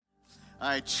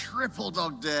I triple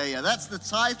dog dare you. That's the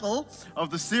title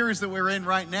of the series that we're in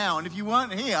right now. And if you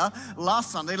weren't here last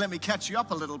Sunday, let me catch you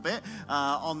up a little bit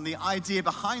on the idea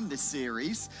behind this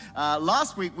series.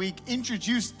 Last week, we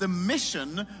introduced the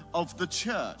mission of the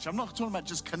church. I'm not talking about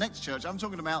just Connect Church. I'm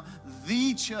talking about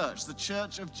the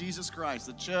Church of Jesus Christ,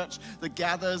 the church that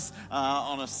gathers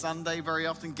on a Sunday, very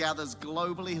often gathers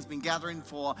globally, has been gathering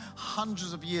for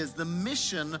hundreds of years. The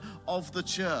mission of the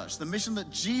church, the mission that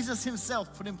Jesus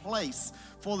himself put in place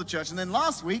for the church. And then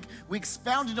last week, we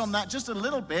expounded on that just a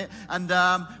little bit, and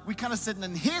we kind of said,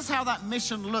 and here's how that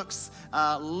mission looks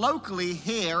locally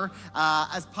here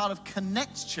as part of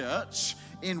Connect Church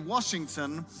in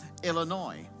Washington,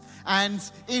 Illinois. And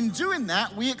in doing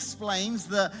that, we explained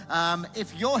that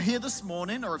if you're here this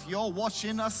morning or if you're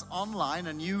watching us online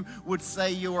and you would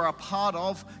say you are a part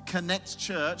of Connect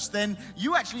Church, then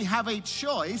you actually have a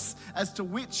choice as to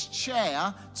which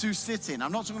chair to sit in.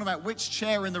 I'm not talking about which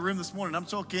chair in the room this morning. I'm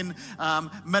talking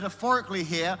metaphorically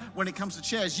here when it comes to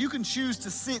chairs. You can choose to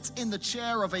sit in the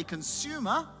chair of a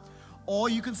consumer, or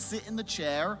you can sit in the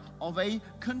chair of a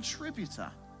contributor.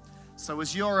 So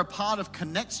as you're a part of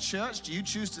Connect Church, do you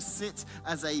choose to sit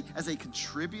as a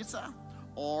contributor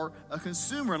or a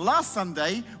consumer? And last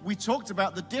Sunday, we talked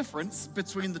about the difference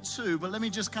between the two, but let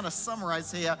me just kind of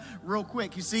summarize here real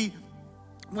quick. You see,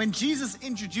 when Jesus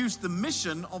introduced the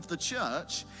mission of the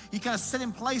church, he kind of set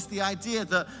in place the idea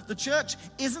that the church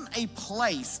isn't a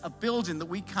place, a building that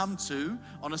we come to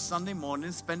on a Sunday morning,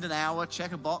 spend an hour,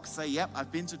 check a box, say, yep,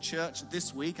 I've been to church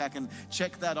this week, I can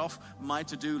check that off my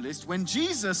to-do list. When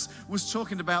Jesus was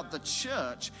talking about the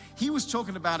church, he was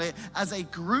talking about it as a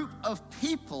group of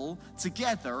people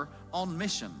together on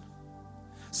mission.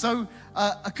 So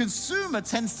a consumer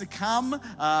tends to come,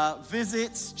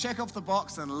 visit, check off the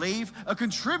box and leave. A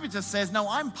contributor says, no,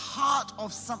 I'm part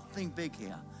of something big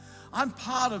here. I'm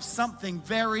part of something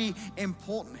very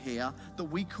important here that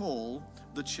we call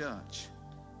the church.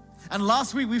 And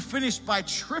last week we finished by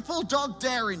triple dog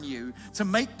daring you to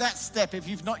make that step, if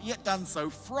you've not yet done so,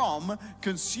 from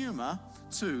consumer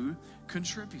to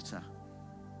contributor.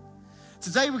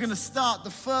 Today we're going to start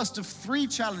the first of 3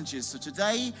 challenges. So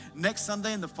today, next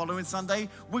Sunday, and the following Sunday,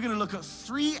 we're going to look at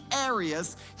 3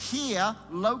 areas here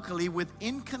locally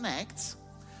within Connect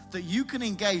that you can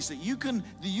engage, that you can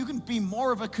be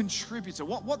more of a contributor.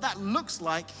 What that looks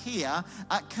like here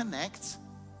at Connect,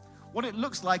 what it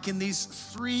looks like in these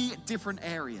 3 different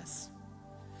areas.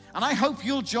 And I hope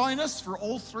you'll join us for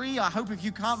all 3. I hope if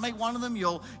you can't make one of them,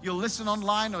 you'll listen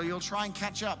online or you'll try and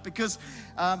catch up. Because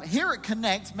here at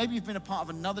Connect, maybe you've been a part of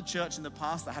another church in the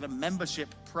past that had a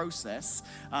membership process.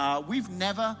 We've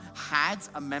never had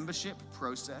a membership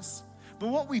process. But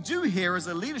what we do here as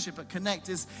a leadership at Connect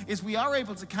is we are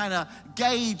able to kind of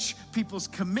gauge people's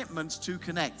commitment to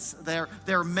Connect,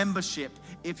 their membership,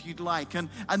 if you'd like. And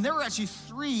there are actually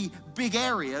 3 big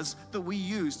areas that we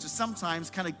use to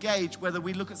sometimes kind of gauge whether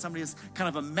we look at somebody as kind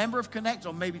of a member of Connect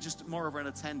or maybe just more of an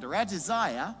attender. Our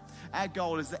desire, our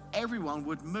goal is that everyone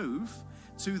would move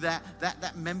to that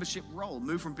membership role,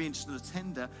 move from being just an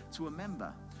attender to a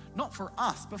member. Not for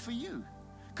us, but for you.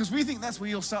 Because we think that's where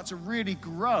you'll start to really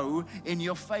grow in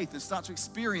your faith and start to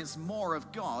experience more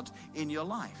of God in your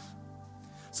life.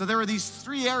 So there are these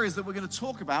 3 areas that we're going to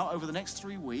talk about over the next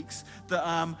 3 weeks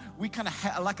that we kind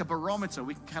of like a barometer.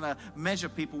 We can kind of measure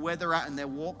people where they're at in their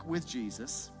walk with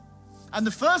Jesus. And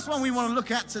the first one we want to look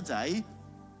at today,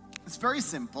 it's very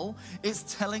simple.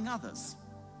 It's telling others.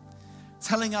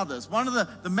 Telling others. One of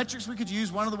the metrics we could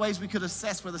use, one of the ways we could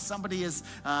assess whether somebody is,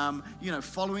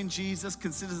 following Jesus,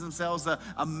 considers themselves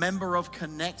a member of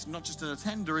Connect, not just an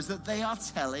attender, is that they are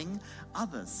telling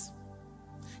others.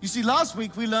 You see, last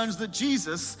week we learned that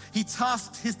Jesus, he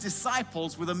tasked his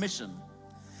disciples with a mission.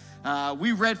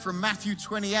 We read from Matthew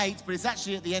 28, but it's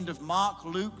actually at the end of Mark,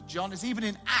 Luke, John. It's even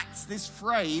in Acts, this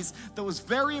phrase that was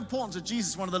very important to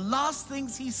Jesus, one of the last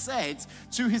things he said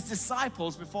to his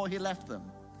disciples before he left them.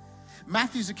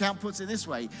 Matthew's account puts it this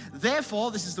way: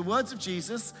 therefore, this is the words of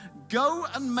Jesus, go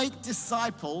and make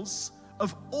disciples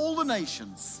of all the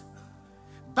nations,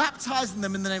 baptizing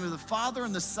them in the name of the Father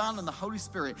and the Son and the Holy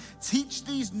Spirit. Teach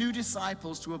these new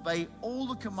disciples to obey all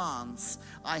the commands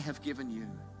I have given you.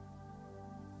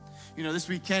 You know, this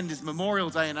weekend is Memorial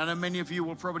Day, and I know many of you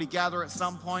will probably gather at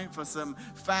some point for some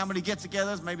family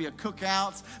get-togethers, maybe a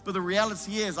cookout. But the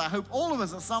reality is, I hope all of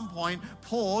us at some point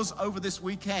pause over this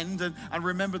weekend and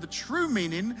remember the true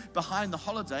meaning behind the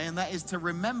holiday, and that is to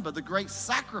remember the great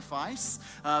sacrifice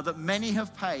that many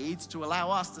have paid to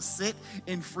allow us to sit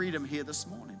in freedom here this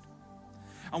morning.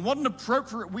 And what an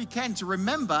appropriate weekend to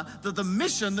remember that the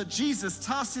mission that Jesus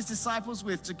tasked his disciples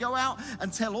with, to go out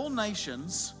and tell all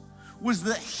nations, was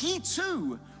that he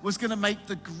too was going to make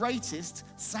the greatest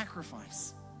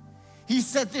sacrifice. He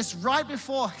said this right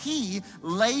before he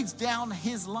laid down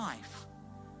his life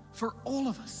for all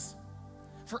of us,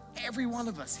 for every one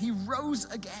of us. He rose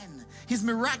again. His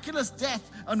miraculous death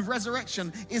and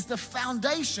resurrection is the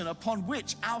foundation upon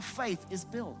which our faith is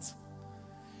built.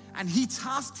 And he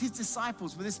tasked his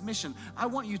disciples with this mission. I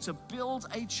want you to build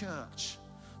a church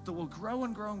that will grow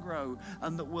and grow and grow,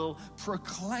 and that will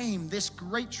proclaim this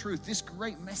great truth, this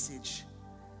great message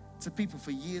to people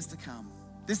for years to come.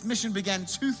 This mission began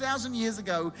 2,000 years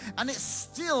ago, and it's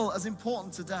still as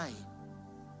important today.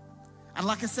 And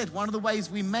like I said, one of the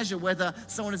ways we measure whether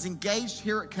someone is engaged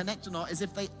here at Connect or not is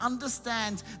if they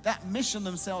understand that mission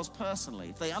themselves personally.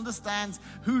 If they understand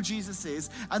who Jesus is,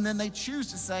 and then they choose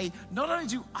to say, not only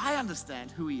do I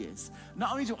understand who he is,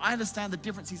 not only do I understand the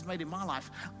difference he's made in my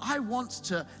life, I want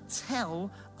to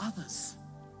tell others.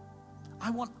 I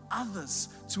want others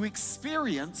to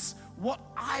experience what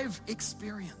I've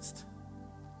experienced.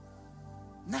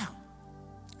 Now,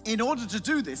 in order to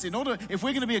do this, if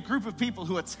we're going to be a group of people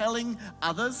who are telling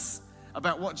others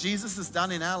about what Jesus has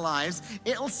done in our lives,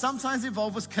 it'll sometimes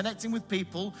involve us connecting with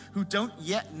people who don't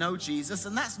yet know Jesus,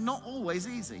 and that's not always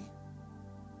easy.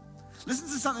 Listen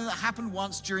to something that happened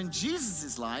once during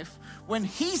Jesus' life when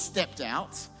he stepped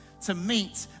out to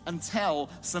meet and tell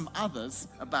some others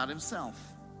about himself.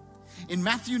 In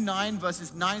Matthew 9,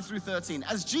 verses 9 through 13,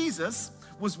 as Jesus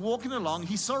was walking along,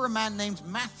 he saw a man named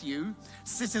Matthew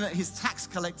sitting at his tax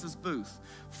collector's booth.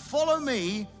 Follow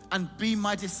me and be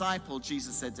my disciple,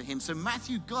 Jesus said to him. So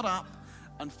Matthew got up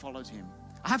and followed him.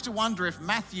 I have to wonder if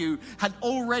Matthew had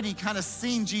already kind of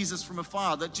seen Jesus from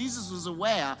afar, that Jesus was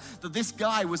aware that this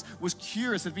guy was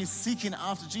curious, had been seeking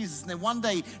after Jesus. And then one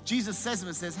day Jesus says to him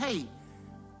and says, hey,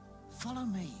 follow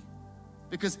me.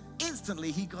 Because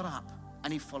instantly he got up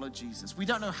and he followed Jesus. We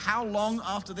don't know how long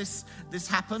after this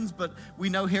happened, but we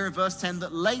know here in verse 10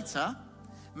 that later,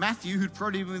 Matthew, who'd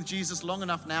probably been with Jesus long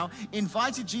enough now,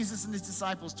 invited Jesus and his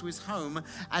disciples to his home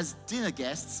as dinner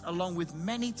guests, along with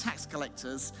many tax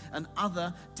collectors and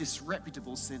other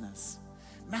disreputable sinners.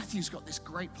 Matthew's got this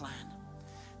great plan.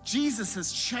 Jesus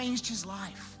has changed his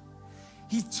life.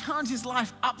 He's turned his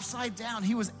life upside down.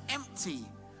 He was empty,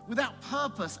 without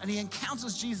purpose, and he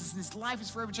encounters Jesus and his life is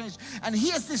forever changed. And he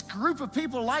has this group of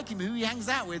people like him who he hangs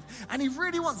out with, and he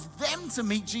really wants them to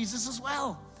meet Jesus as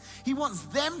well. He wants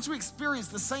them to experience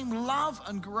the same love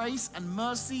and grace and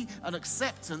mercy and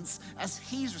acceptance as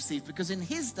he's received, because in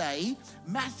his day,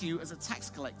 Matthew, as a tax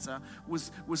collector,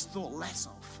 was thought less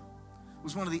of,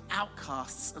 was one of the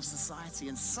outcasts of society.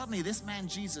 And suddenly this man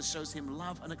Jesus shows him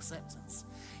love and acceptance.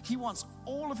 He wants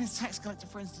all of his tax collector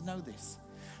friends to know this.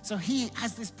 So he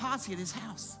has this party at his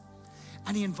house,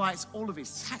 and he invites all of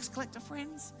his tax collector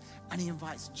friends, and he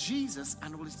invites Jesus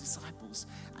and all his disciples.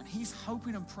 And he's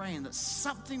hoping and praying that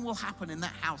something will happen in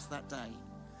that house that day,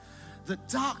 that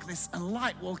darkness and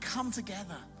light will come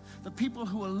together, that people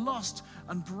who are lost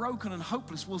and broken and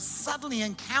hopeless will suddenly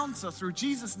encounter through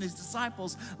Jesus and his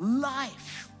disciples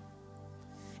life.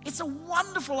 It's a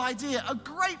wonderful idea, a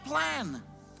great plan.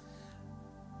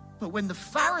 But when the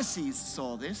Pharisees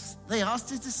saw this, they asked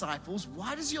his disciples,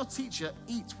 why does your teacher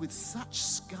eat with such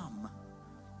scum?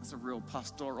 That's a real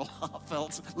pastoral,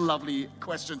 heartfelt, lovely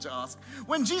question to ask.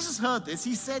 When Jesus heard this,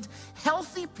 he said,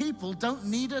 healthy people don't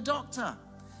need a doctor.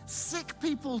 Sick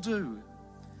people do.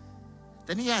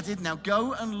 Then he added, now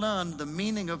go and learn the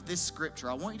meaning of this scripture.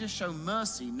 I want you to show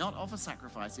mercy, not offer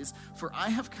sacrifices, for I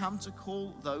have come to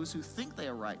call those who think they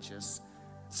are righteous.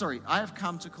 I have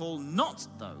come to call not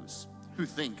those who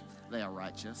think they are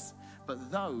righteous,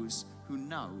 but those who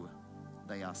know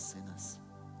they are sinners.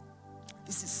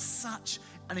 This is such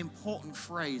an important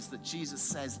phrase that Jesus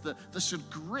says that should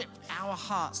grip our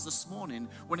hearts this morning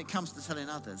when it comes to telling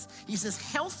others. He says,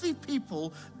 healthy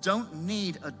people don't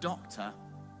need a doctor.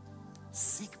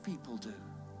 Sick people do.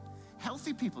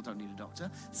 Healthy people don't need a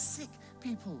doctor. Sick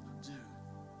people do.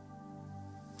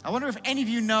 I wonder if any of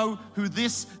you know who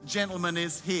this gentleman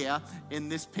is here in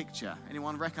this picture.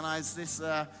 Anyone recognize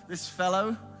this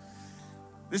fellow?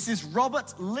 This is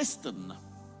Robert Liston.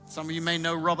 Some of you may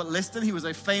know Robert Liston. He was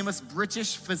a famous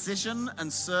British physician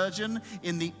and surgeon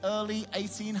in the early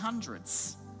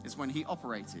 1800s, is when he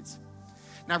operated.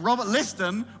 Now, Robert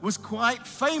Liston was quite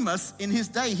famous in his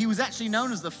day. He was actually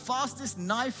known as the fastest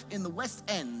knife in the West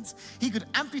End. He could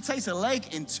amputate a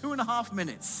leg in 2.5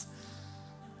 minutes.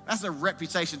 That's a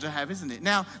reputation to have, isn't it?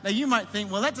 Now you might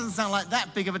think, well, that doesn't sound like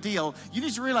that big of a deal. You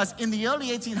need to realize in the early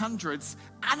 1800s,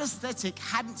 anesthetic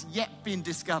hadn't yet been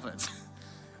discovered.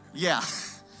 Yeah.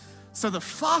 So the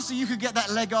faster you could get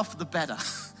that leg off, the better.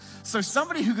 So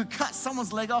somebody who could cut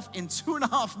someone's leg off in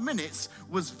 2.5 minutes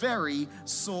was very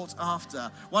sought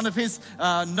after. One of his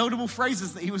notable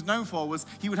phrases that he was known for was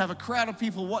he would have a crowd of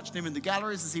people watching him in the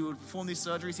galleries as he would perform these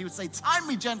surgeries. He would say, "Time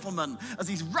me, gentlemen," as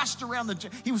he's rushed around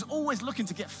he was always looking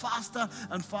to get faster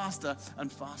and faster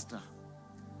and faster.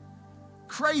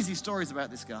 Crazy stories about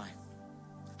this guy.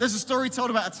 There's a story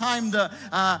told about a time that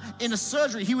in a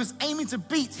surgery, he was aiming to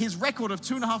beat his record of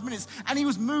 2.5 minutes, and he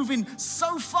was moving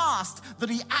so fast that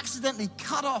he accidentally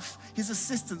cut off his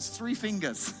assistant's 3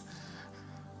 fingers.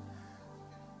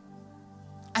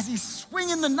 As he's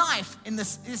swinging the knife in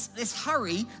this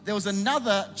hurry, there was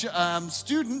another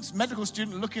medical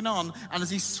student looking on, and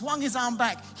as he swung his arm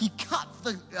back, he cut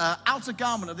the outer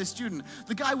garment of this student.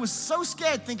 The guy was so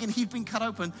scared, thinking he'd been cut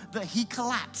open, that he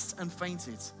collapsed and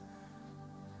fainted.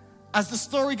 As the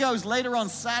story goes, later on,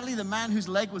 sadly, the man whose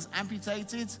leg was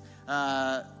amputated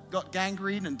got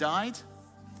gangrene and died.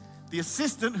 The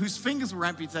assistant whose fingers were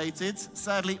amputated,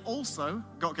 sadly, also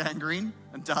got gangrene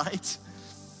and died.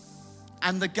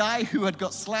 And the guy who had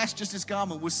got slashed just his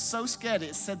garment was so scared,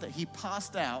 it said that he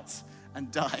passed out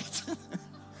and died.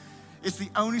 It's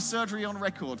the only surgery on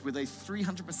record with a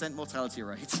 300% mortality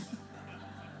rate.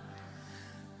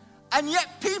 And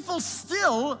yet people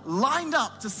still lined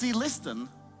up to see Liston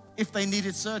if they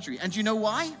needed surgery. And do you know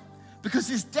why? Because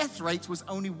his death rate was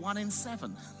only 1 in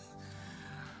 7.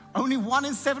 Only 1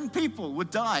 in 7 people would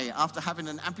die after having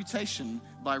an amputation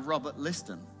by Robert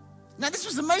Liston. Now, this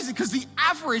was amazing because the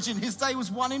average in his day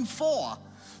was 1 in 4.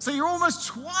 So you're almost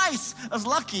twice as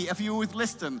lucky if you were with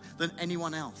Liston than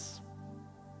anyone else.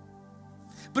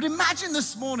 But imagine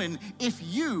this morning if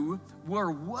you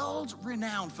were world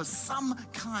renowned for some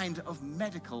kind of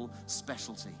medical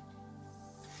specialty.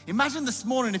 Imagine this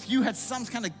morning if you had some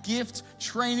kind of gift,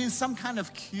 training, some kind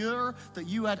of cure that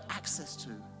you had access to.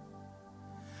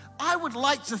 I would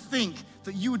like to think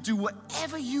that you would do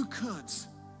whatever you could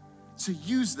to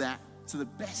use that to the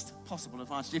best possible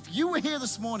advantage. If you were here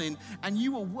this morning and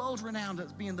you were world renowned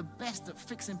as being the best at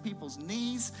fixing people's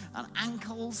knees and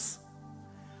ankles,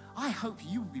 I hope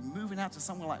you would be moving out to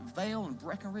somewhere like Vale and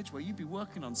Breckenridge, where you'd be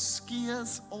working on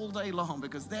skiers all day long,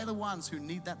 because they're the ones who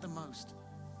need that the most.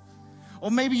 Or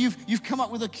maybe you've come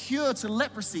up with a cure to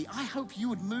leprosy. I hope you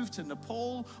would move to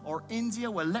Nepal or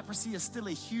India, where leprosy is still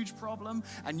a huge problem,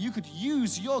 and you could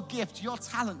use your gift, your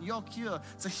talent, your cure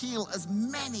to heal as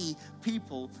many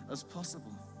people as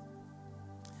possible.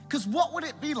 Because what would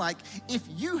it be like if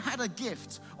you had a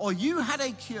gift or you had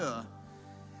a cure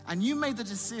and you made the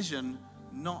decision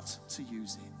not to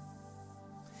use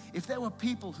it? If there were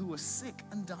people who were sick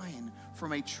and dying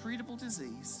from a treatable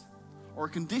disease or a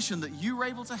condition that you were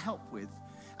able to help with,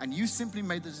 and you simply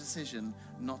made the decision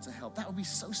not to help, that would be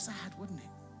so sad, wouldn't it?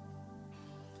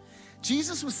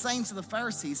 Jesus was saying to the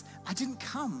Pharisees, I didn't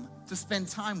come to spend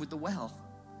time with the well.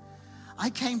 I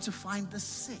came to find the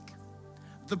sick,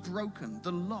 the broken,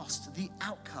 the lost, the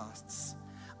outcasts.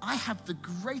 I have the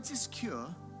greatest cure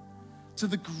to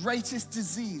the greatest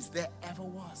disease there ever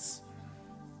was,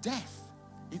 death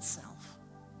itself.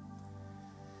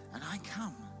 And I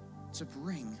come to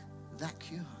bring that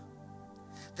cure.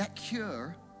 That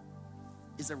cure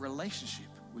is a relationship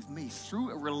with me. Through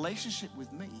a relationship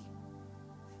with me,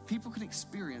 people can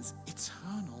experience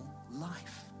eternal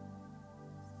life.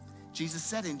 Jesus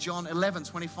said in John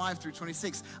 11:25 through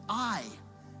 26,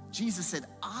 Jesus said,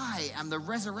 I am the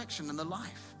resurrection and the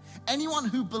life. Anyone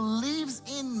who believes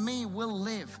in me will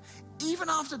live, even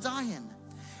after dying.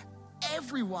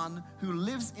 Everyone who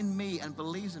lives in me and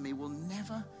believes in me will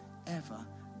never, ever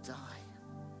die.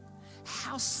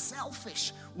 How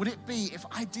selfish would it be if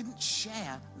I didn't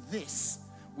share this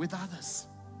with others?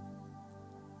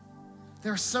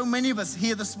 There are so many of us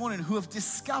here this morning who have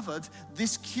discovered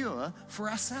this cure for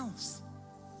ourselves.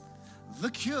 The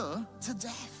cure to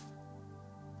death.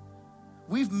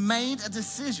 We've made a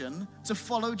decision to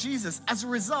follow Jesus. As a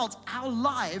result, our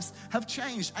lives have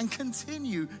changed and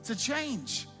continue to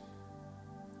change.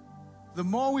 The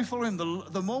more we follow him,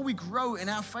 the more we grow in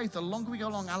our faith, the longer we go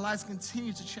along, our lives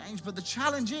continue to change. But the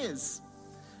challenge is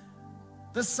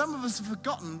that some of us have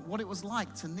forgotten what it was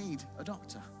like to need a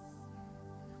doctor.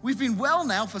 We've been well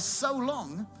now for so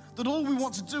long that all we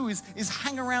want to do is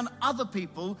hang around other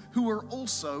people who are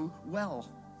also well.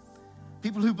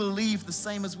 People who believe the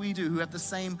same as we do, who have the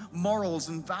same morals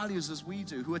and values as we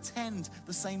do, who attend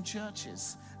the same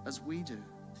churches as we do.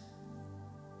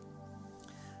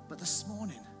 But this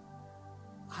morning,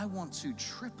 I want to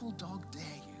triple dog dare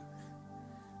you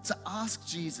to ask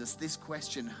Jesus this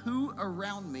question: who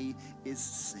around me is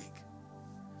sick?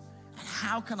 And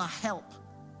how can I help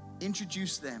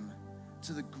introduce them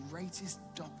to the greatest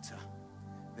doctor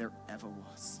there ever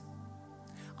was?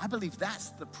 I believe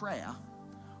that's the prayer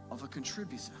of a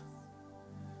contributor,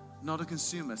 not a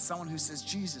consumer. Someone who says,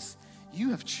 Jesus,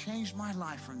 you have changed my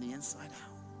life from the inside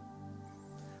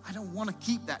out. I don't want to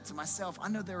keep that to myself. I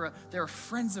know there are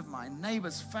friends of mine,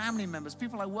 neighbors, family members,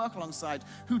 people I work alongside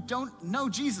who don't know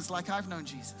Jesus like I've known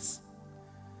Jesus.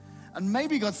 And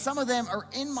maybe, God, some of them are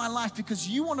in my life because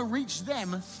you want to reach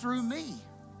them through me.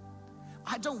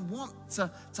 I don't want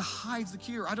to hide the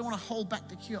cure. I don't want to hold back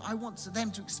the cure. I want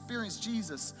them to experience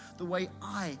Jesus the way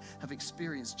I have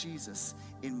experienced Jesus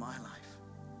in my life.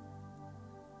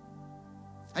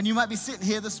 And you might be sitting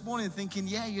here this morning thinking,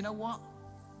 yeah, you know what?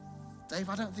 Dave,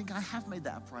 I don't think I have made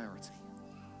that a priority.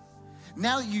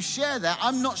 Now that you share that,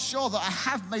 I'm not sure that I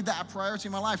have made that a priority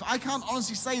in my life. I can't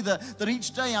honestly say that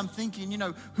each day I'm thinking,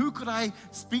 who could I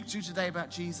speak to today about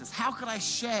Jesus? How could I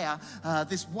share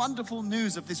this wonderful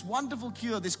news of this wonderful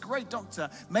cure, this great doctor?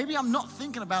 Maybe I'm not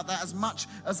thinking about that as much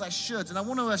as I should. And I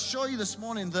want to assure you this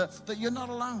morning that you're not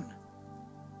alone.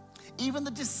 Even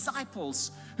the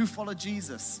disciples who followed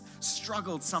Jesus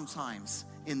struggled sometimes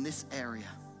in this area.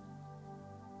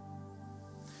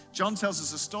 John tells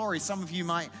us a story. Some of you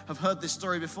might have heard this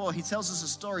story before. He tells us a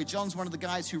story. John's one of the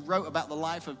guys who wrote about the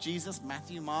life of Jesus,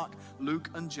 Matthew, Mark, Luke,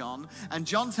 and John. And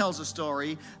John tells a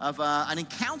story of an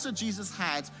encounter Jesus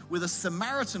had with a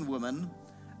Samaritan woman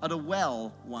at a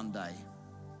well one day.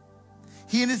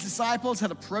 He and his disciples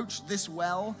had approached this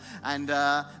well, and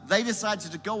they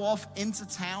decided to go off into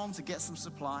town to get some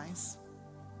supplies.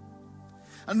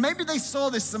 And maybe they saw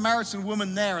this Samaritan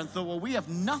woman there and thought, well, we have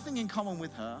nothing in common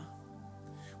with her.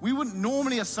 We wouldn't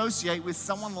normally associate with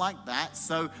someone like that,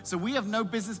 so we have no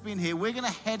business being here. We're going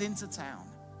to head into town.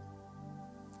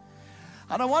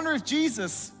 And I wonder if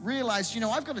Jesus realized,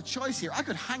 I've got a choice here. I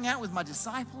could hang out with my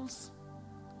disciples.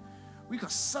 We've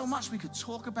got so much we could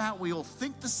talk about. We all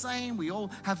think the same. We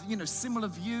all have, similar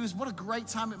views. What a great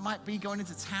time it might be going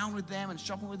into town with them and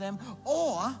shopping with them.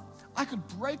 Or I could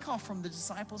break off from the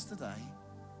disciples today.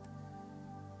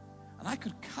 And I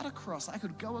could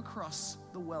go across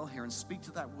the well here and speak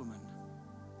to that woman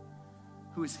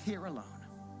who is here alone.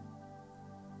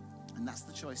 And that's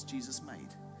the choice Jesus made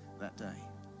that day.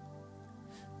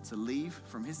 To leave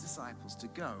from his disciples, to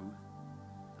go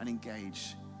and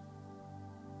engage,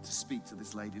 to speak to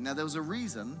this lady. Now, there was a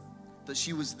reason that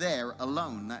she was there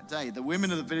alone that day. The women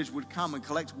of the village would come and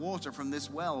collect water from this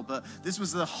well, but this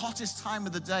was the hottest time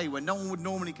of the day when no one would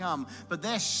normally come. But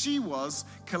there she was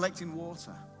collecting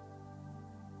water.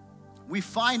 We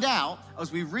find out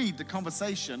as we read the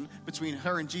conversation between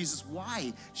her and Jesus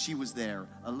why she was there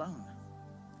alone.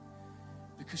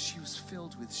 Because she was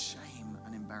filled with shame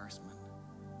and embarrassment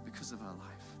because of her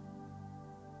life.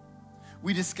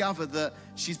 We discover that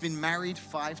she's been married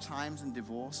 5 times and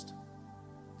divorced.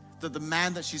 That the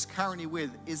man that she's currently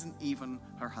with isn't even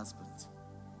her husband.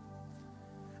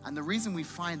 And the reason we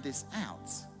find this out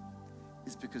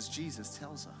is because Jesus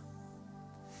tells her.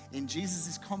 In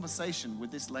Jesus' conversation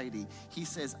with this lady, he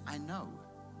says, I know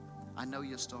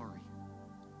your story.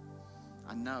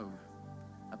 I know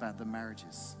about the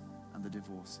marriages and the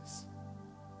divorces.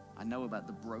 I know about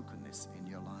the brokenness in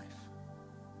your life.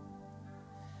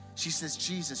 She says,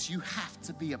 Jesus, you have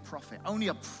to be a prophet. Only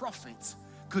a prophet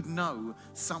could know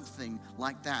something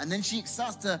like that. And then she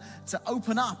starts to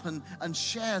open up and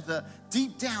share that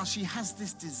deep down she has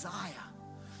this desire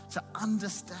to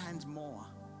understand more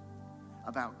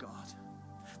about God.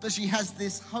 That she has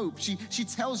this hope. She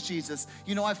tells Jesus,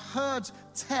 I've heard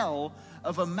tell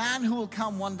of a man who will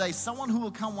come one day, someone who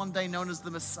will come one day known as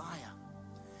the Messiah.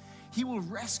 He will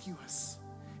rescue us.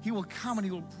 He will come and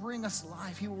he will bring us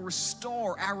life. He will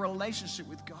restore our relationship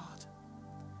with God.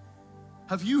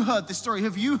 Have you heard this story?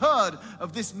 Have you heard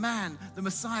of this man, the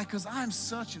Messiah? Because I'm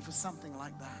searching for something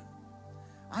like that.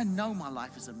 I know my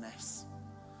life is a mess.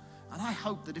 And I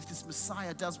hope that if this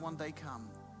Messiah does one day come,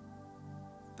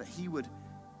 that he would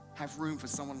have room for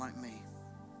someone like me.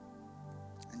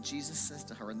 And Jesus says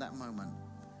to her in that moment,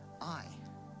 I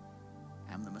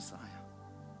am the Messiah.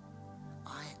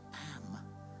 I am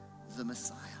the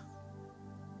Messiah.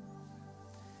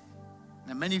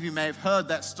 Now, many of you may have heard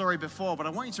that story before, but I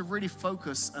want you to really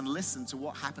focus and listen to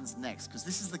what happens next, because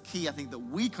this is the key, I think, that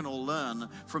we can all learn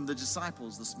from the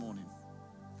disciples this morning.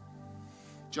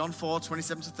 John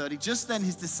 4:27-30, just then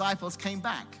his disciples came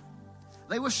back.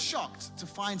 They were shocked to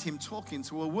find him talking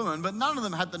to a woman, but none of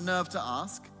them had the nerve to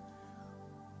ask,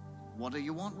 what do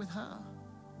you want with her?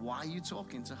 Why are you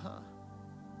talking to her?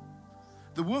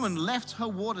 The woman left her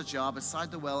water jar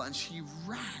beside the well and she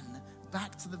ran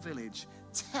back to the village,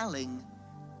 telling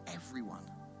everyone,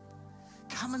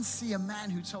 come and see a man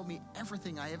who told me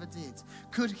everything I ever did.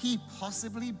 Could he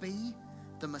possibly be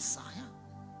the Messiah?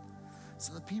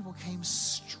 So the people came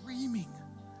streaming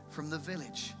from the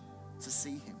village to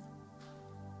see him.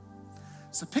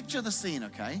 So picture the scene,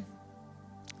 okay?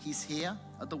 He's here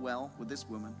at the well with this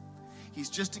woman. He's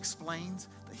just explained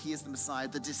that he is the Messiah.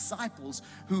 The disciples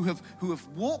who have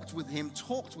walked with him,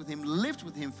 talked with him, lived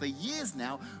with him for years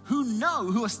now,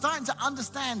 who are starting to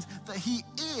understand that he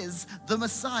is the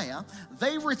Messiah,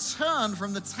 they return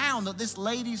from the town that this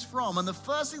lady's from. And the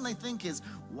first thing they think is,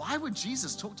 why would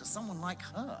Jesus talk to someone like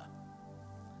her?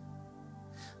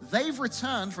 They've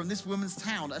returned from this woman's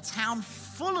town, a town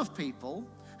full of people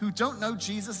who don't know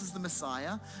Jesus as the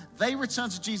Messiah. They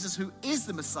return to Jesus, who is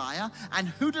the Messiah. And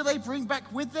who do they bring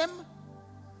back with them?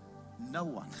 No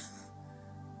one.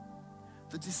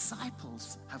 The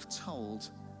disciples have told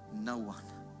no one.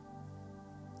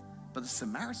 But the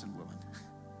Samaritan woman,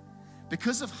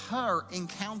 because of her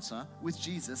encounter with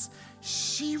Jesus,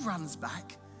 she runs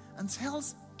back and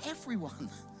tells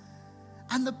everyone.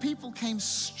 And the people came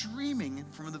streaming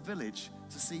from the village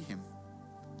to see him.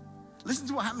 Listen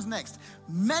to what happens next.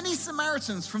 Many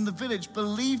Samaritans from the village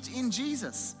believed in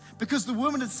Jesus because the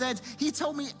woman had said, he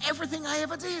told me everything I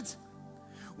ever did.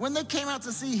 When they came out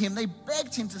to see him, they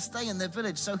begged him to stay in their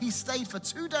village. So he stayed for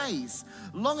 2 days,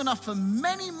 long enough for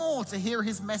many more to hear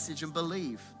his message and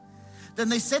believe. Then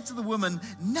they said to the woman,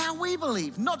 now we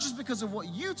believe, not just because of what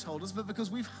you told us, but because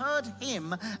we've heard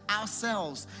him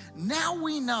ourselves. Now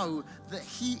we know that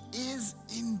he is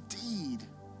indeed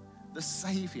the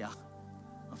Savior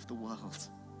of the world.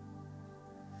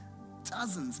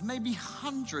 Dozens, maybe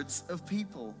hundreds of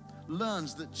people learned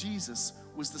that Jesus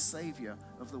was the Savior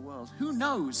of the world. Who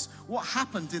knows what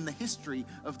happened in the history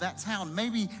of that town?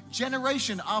 Maybe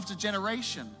generation after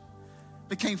generation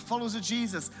became followers of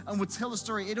Jesus and would tell the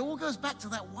story. It all goes back to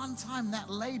that one time that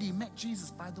lady met Jesus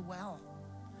by the well.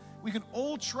 We can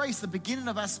all trace the beginning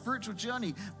of our spiritual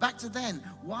journey back to then.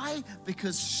 Why?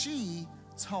 Because she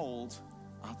told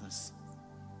others.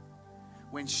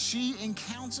 When she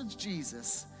encountered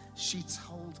Jesus, she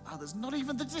told others. Not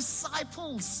even the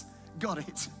disciples got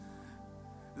it.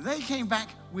 They came back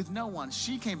with no one.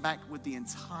 She came back with the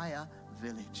entire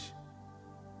village.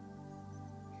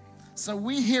 So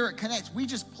we here at Connect, we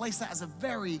just place that as a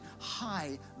very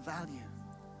high value.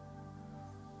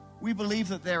 We believe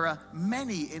that there are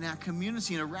many in our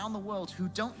community and around the world who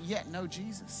don't yet know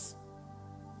Jesus.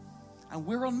 And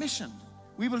we're on mission.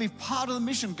 We believe part of the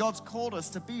mission God's called us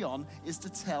to be on is to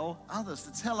tell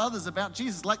others about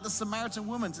Jesus, like the Samaritan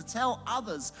woman, to tell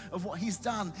others of what he's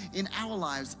done in our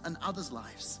lives and others'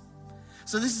 lives.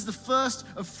 So this is the first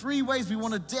of 3 ways we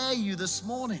want to dare you this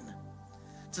morning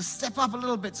to step up a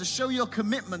little bit, to show your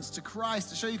commitments to Christ,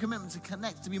 to show your commitment to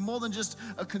Connect, to be more than just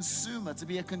a consumer, to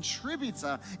be a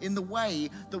contributor in the way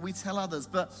that we tell others.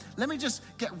 But let me just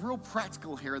get real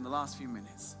practical here in the last few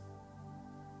minutes.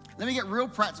 Let me get real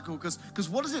practical, because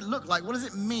what does it look like? What does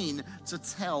it mean to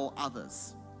tell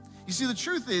others? You see, the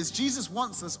truth is, Jesus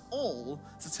wants us all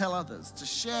to tell others, to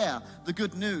share the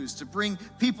good news, to bring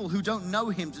people who don't know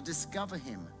him to discover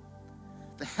him.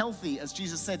 The healthy, as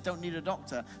Jesus said, don't need a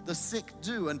doctor. The sick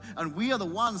do. And we are the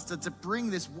ones to bring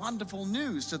this wonderful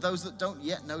news to those that don't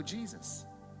yet know Jesus.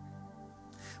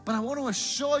 But I want to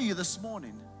assure you this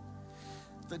morning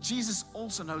that Jesus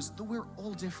also knows that we're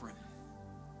all different.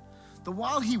 That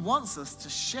while he wants us to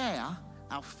share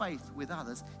our faith with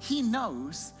others, he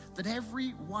knows that every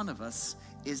one of us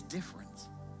is different.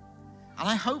 And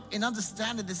I hope in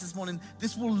understanding this morning,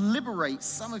 this will liberate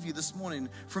some of you this morning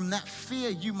from that fear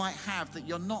you might have that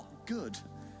you're not good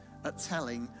at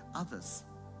telling others.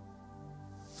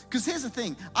 Because here's the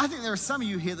thing, I think there are some of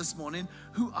you here this morning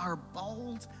who are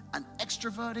bold and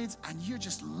extroverted and you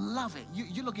just love it.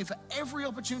 You're looking for every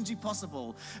opportunity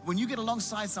possible when you get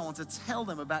alongside someone to tell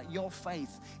them about your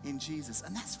faith in Jesus.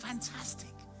 And that's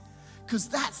fantastic, because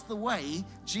that's the way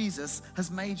Jesus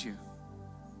has made you.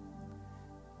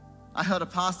 I heard a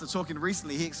pastor talking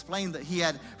recently. He explained that he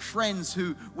had friends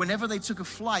who, whenever they took a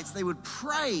flight, they would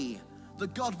pray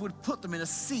that God would put them in a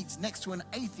seat next to an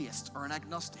atheist or an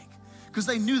agnostic, because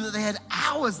they knew that they had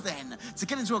hours then to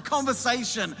get into a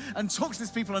conversation and talk to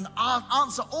these people and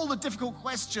answer all the difficult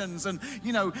questions and,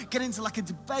 get into like a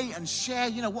debate and share,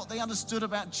 what they understood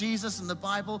about Jesus and the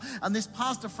Bible. And this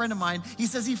pastor friend of mine, he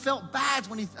says he felt bad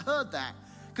when he heard that,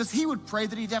 because he would pray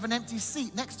that he'd have an empty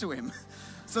seat next to him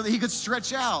so that he could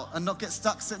stretch out and not get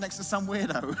stuck sitting next to some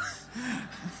weirdo.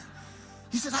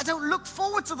 He said, I don't look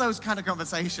forward to those kind of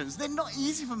conversations. They're not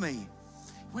easy for me.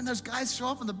 When those guys show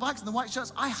up on the bikes and the white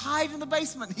shirts, I hide in the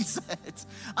basement, he said.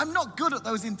 I'm not good at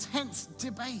those intense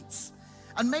debates.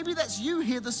 And maybe that's you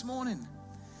here this morning.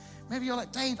 Maybe you're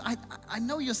like, Dave, I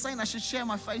know you're saying I should share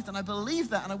my faith, and I believe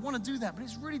that, and I want to do that, but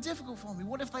it's really difficult for me.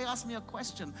 What if they ask me a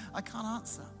question I can't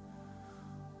answer?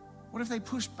 What if they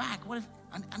push back?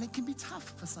 And it can be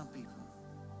tough for some people.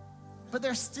 But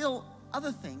there's still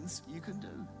other things you can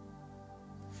do.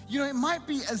 You know, it might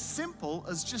be as simple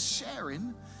as just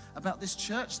sharing about this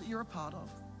church that you're a part of,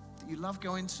 that you love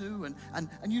going to, and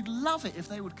you'd love it if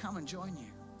they would come and join you.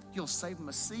 You'll save them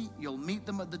a seat, you'll meet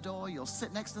them at the door, you'll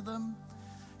sit next to them,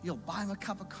 you'll buy them a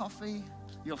cup of coffee,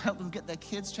 you'll help them get their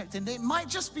kids checked in. It might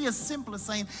just be as simple as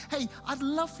saying, hey, I'd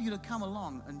love for you to come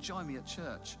along and join me at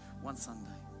church one Sunday.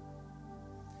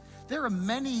 There are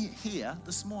many here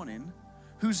this morning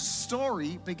whose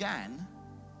story began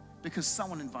because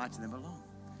someone invited them along.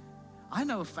 I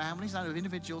know of families, I know of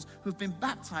individuals who've been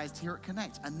baptized here at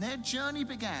Connect, and their journey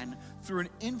began through an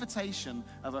invitation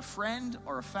of a friend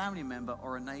or a family member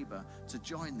or a neighbor to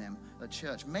join them at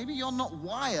church. Maybe you're not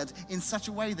wired in such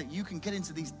a way that you can get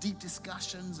into these deep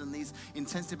discussions and these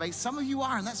intense debates. Some of you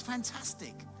are, and that's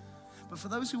fantastic. But for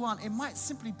those who aren't, it might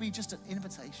simply be just an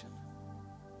invitation.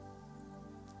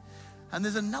 And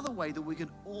there's another way that we can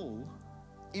all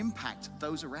impact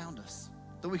those around us,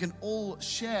 that we can all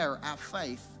share our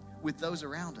faith with those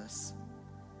around us.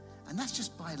 And that's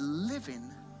just by living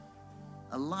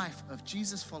a life of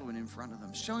Jesus following in front of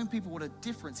them, showing people what a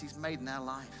difference he's made in our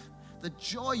life. The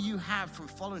joy you have from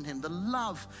following him, the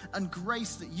love and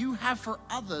grace that you have for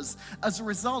others as a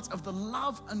result of the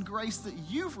love and grace that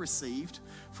you've received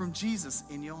from Jesus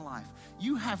in your life.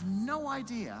 You have no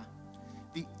idea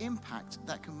the impact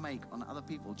that can make on other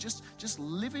people. Just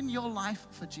living your life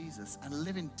for Jesus and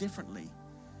living differently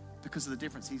because of the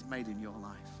difference he's made in your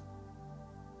life.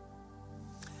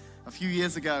 A few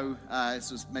years ago,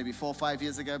 this was maybe 4 or 5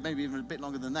 years ago, maybe even a bit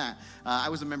longer than that, I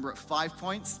was a member at 5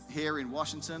 Points here in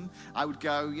Washington. I would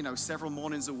go, several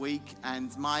mornings a week,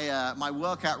 and my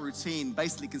workout routine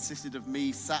basically consisted of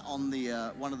me sat on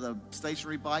the one of the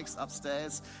stationary bikes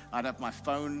upstairs. I'd have my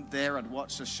phone there. I'd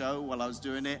watch a show while I was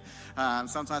doing it.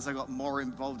 Sometimes I got more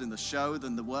involved in the show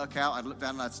than the workout. I'd look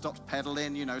down and I'd stopped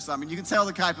pedaling, So, you can tell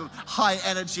the type of high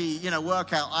energy,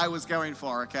 workout I was going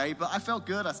for, okay? But I felt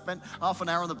good. I spent half an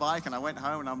hour on the bike, and I went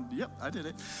home, and I did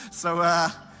it. So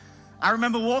I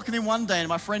remember walking in one day, and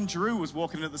my friend Drew was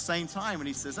walking in at the same time, and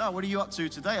he says, oh, what are you up to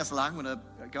today? I said, I'm going to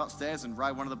go upstairs and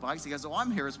ride one of the bikes. He goes, oh, I'm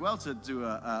here as well to do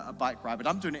a bike ride, but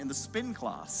I'm doing it in the spin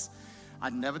class.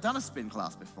 I'd never done a spin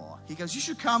class before. He goes, you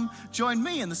should come join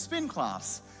me in the spin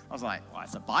class. I was like, well,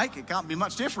 it's a bike. It can't be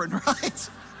much different, right?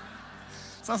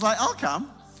 So I was like, I'll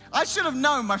come. I should have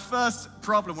known my first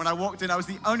problem when I walked in. I was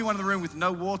the only one in the room with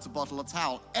no water bottle or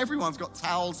towel. Everyone's got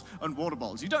towels and water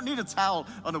bottles. You don't need a towel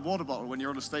and a water bottle when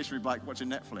you're on a stationary bike watching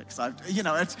Netflix.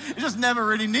 It just never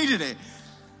really needed it.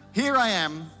 Here I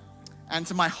am, and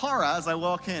to my horror, as I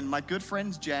walk in, my good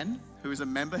friend Jen, who is a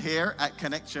member here at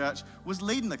Connect Church, was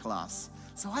leading the class.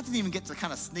 So I didn't even get to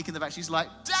kind of sneak in the back. She's like,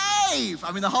 Dave!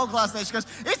 The whole class there, she goes,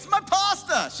 it's my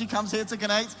pastor! She comes here to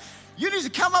Connect. You need to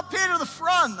come up here to the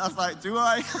front. I was like, do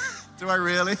I? Do I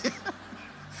really?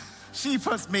 She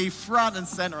puts me front and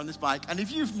center on this bike. And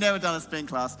if you've never done a spin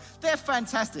class, they're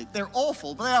fantastic. They're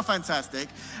awful, but they are fantastic.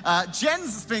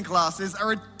 Jen's spin classes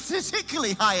are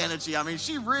particularly high energy.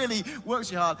 She really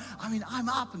works you hard. I'm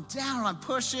up and down and I'm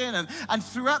pushing. And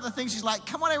throughout the thing, she's like,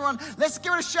 come on, everyone, let's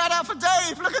give it a shout out for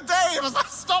Dave. Look at Dave. I was like,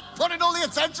 stop putting all the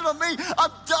attention on me.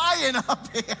 I'm dying up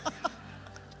here.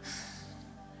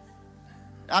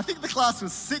 I think the class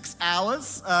was 6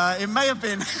 hours. It may have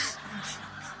been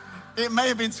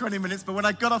 20 minutes, but when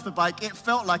I got off the bike, it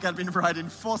felt like I'd been riding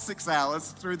for 6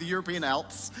 hours through the European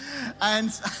Alps,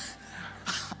 and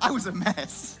I was a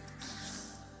mess.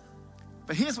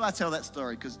 But here's why I tell that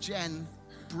story, because Jen,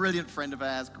 brilliant friend of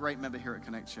ours, great member here at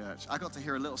Connect Church. I got to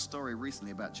hear a little story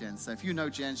recently about Jen. So if you know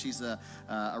Jen, she's a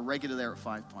regular there at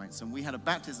 5 Points, and we had a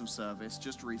baptism service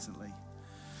just recently.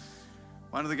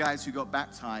 One of the guys who got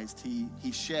baptized,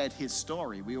 he shared his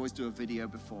story. We always do a video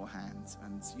beforehand.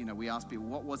 And, we ask people,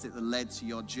 what was it that led to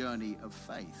your journey of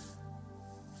faith?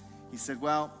 He said,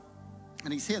 well,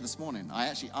 and he's here this morning. I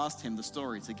actually asked him the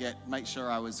story to make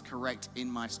sure I was correct in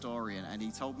my story. And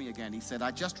he told me again, he said,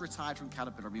 I just retired from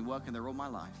Caterpillar. I've been working there all my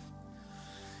life.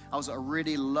 I was at a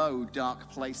really low, dark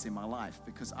place in my life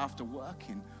because after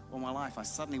working all my life, I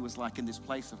suddenly was like in this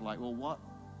place of like, well,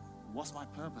 what's my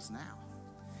purpose now?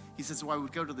 He says, so I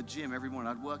would go to the gym every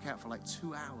morning. I'd work out for like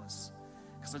 2 hours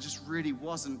because I just really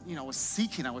wasn't, I was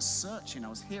seeking, I was searching. I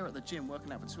was here at the gym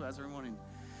working out for 2 hours every morning.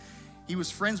 He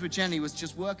was friends with Jen. He was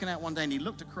just working out one day and he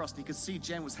looked across and he could see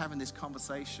Jen was having this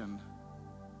conversation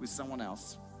with someone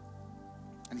else.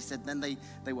 And he said then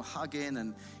they were hugging,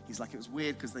 and he's like, it was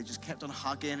weird because they just kept on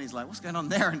hugging. He's like, what's going on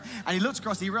there? And he looked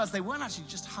across, and he realized they weren't actually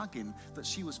just hugging, that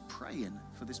she was praying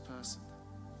for this person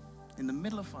in the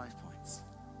middle of 5 points.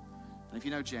 And if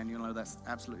you know Jen, you'll know that's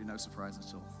absolutely no surprise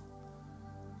at all.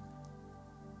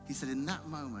 He said in that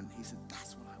moment, he said,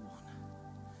 that's what I want.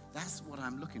 That's what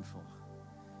I'm looking for,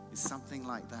 is something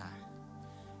like that.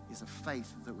 Is a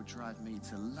faith that would drive me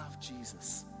to love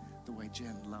Jesus the way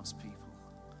Jen loves people.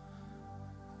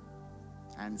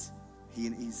 And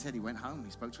he said he went home,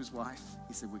 he spoke to his wife.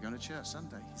 He said, we're going to church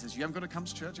Sunday. He says, you haven't got to come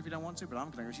to church if you don't want to, but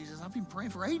I'm going to go. She says, I've been praying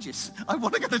for ages. I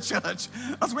want to go to church.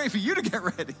 I was waiting for you to get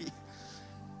ready.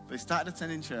 They started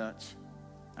attending church.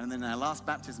 And then our last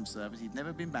baptism service, he'd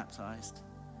never been baptized.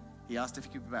 He asked if he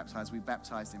could be baptized. We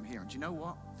baptized him here. And do you know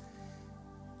what?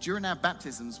 During our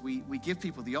baptisms, we give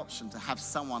people the option to have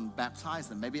someone baptize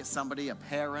them. Maybe it's somebody, a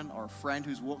parent or a friend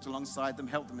who's walked alongside them,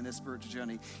 helped them in their spiritual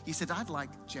journey. He said, I'd like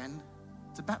Jen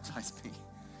to baptize me.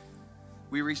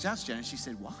 We reached out to Jen and she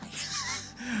said, why?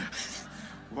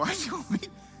 Why do you want me?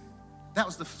 That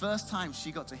was the first time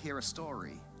she got to hear a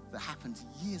story that happened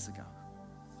years ago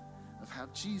of how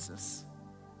Jesus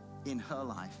in her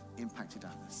life impacted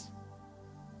others.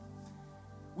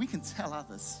 We can tell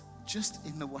others just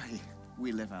in the way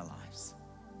we live our lives,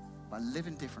 by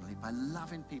living differently, by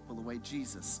loving people the way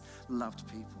Jesus loved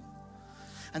people.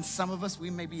 And some of us,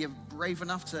 we may be brave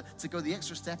enough to go the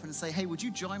extra step and say, hey, would you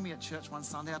join me at church one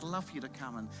Sunday? I'd love for you to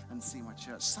come and see my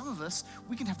church. Some of us,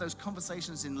 we can have those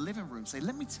conversations in the living room. Say,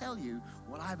 let me tell you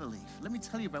what I believe. Let me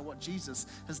tell you about what Jesus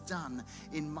has done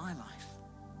in my life.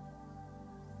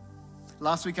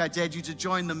 Last week, I dared you to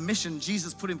join the mission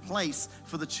Jesus put in place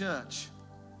for the church.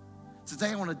 Today,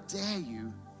 I want to dare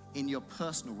you in your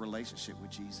personal relationship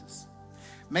with Jesus.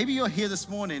 Maybe you're here this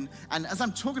morning, and as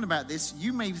I'm talking about this,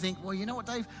 you may think, well, you know what,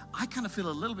 Dave? I kind of feel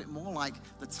a little bit more like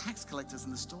the tax collectors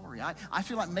in the story. I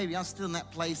feel like maybe I'm still in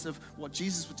that place of what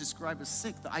Jesus would describe as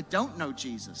sick, that I don't know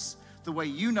Jesus the way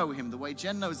you know him, the way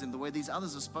Jen knows him, the way these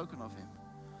others have spoken of him.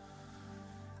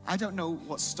 I don't know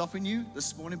what's stopping you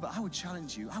this morning, but I would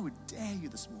challenge you. I would dare you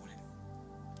this morning.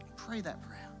 Pray that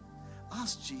prayer.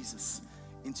 Ask Jesus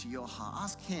into your heart.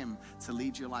 Ask him to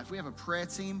lead your life. We have a prayer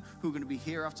team who are going to be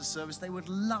here after service. They would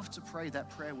love to pray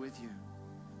that prayer with you.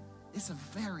 It's a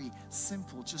very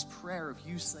simple just prayer of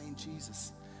you saying,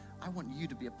 Jesus, I want you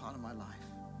to be a part of my life.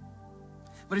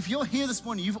 But if you're here this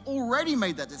morning, you've already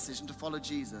made that decision to follow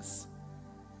Jesus,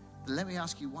 then let me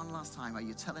ask you one last time, are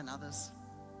you telling others?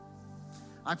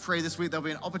 I pray this week there'll be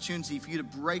an opportunity for you to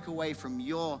break away from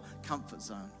your comfort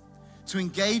zone, to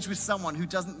engage with someone who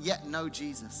doesn't yet know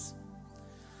Jesus.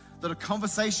 That a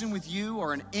conversation with you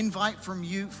or an invite from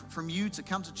you to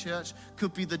come to church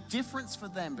could be the difference for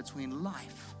them between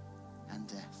life and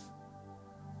death.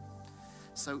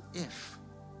 So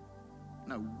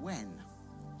when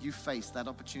you face that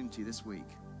opportunity this week,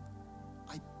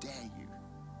 I dare you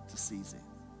to seize it.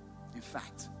 In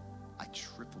fact, I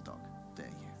triple dog dare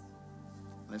you.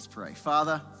 Let's pray.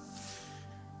 Father,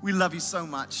 we love you so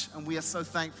much, and we are so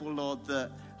thankful, Lord,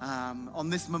 that on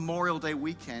this Memorial Day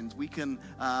weekend, we can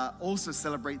also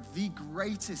celebrate the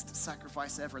greatest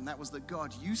sacrifice ever, and that was that,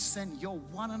 God, you sent your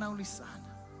one and only Son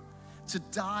to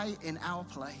die in our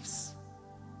place.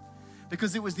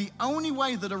 Because it was the only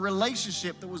way that a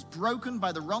relationship that was broken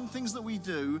by the wrong things that we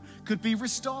do could be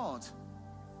restored.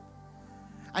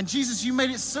 And Jesus, you made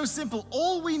it so simple.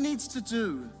 All we need to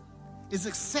do is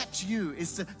accept you,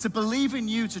 is to believe in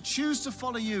you, to choose to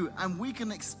follow you, and we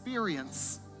can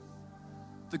experience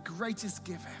the greatest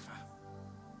gift ever.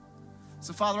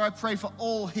 So, Father, I pray for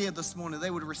all here this morning,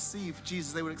 they would receive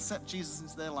Jesus, they would accept Jesus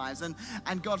into their lives.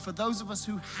 And God, for those of us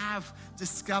who have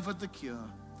discovered the cure,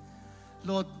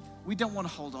 Lord, we don't want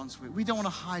to hold on to it. We don't want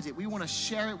to hide it. We want to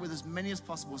share it with as many as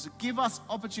possible. So give us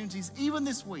opportunities, even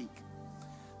this week,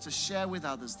 to share with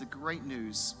others the great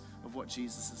news of what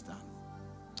Jesus has done.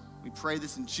 We pray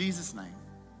this in Jesus' name.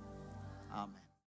 Amen.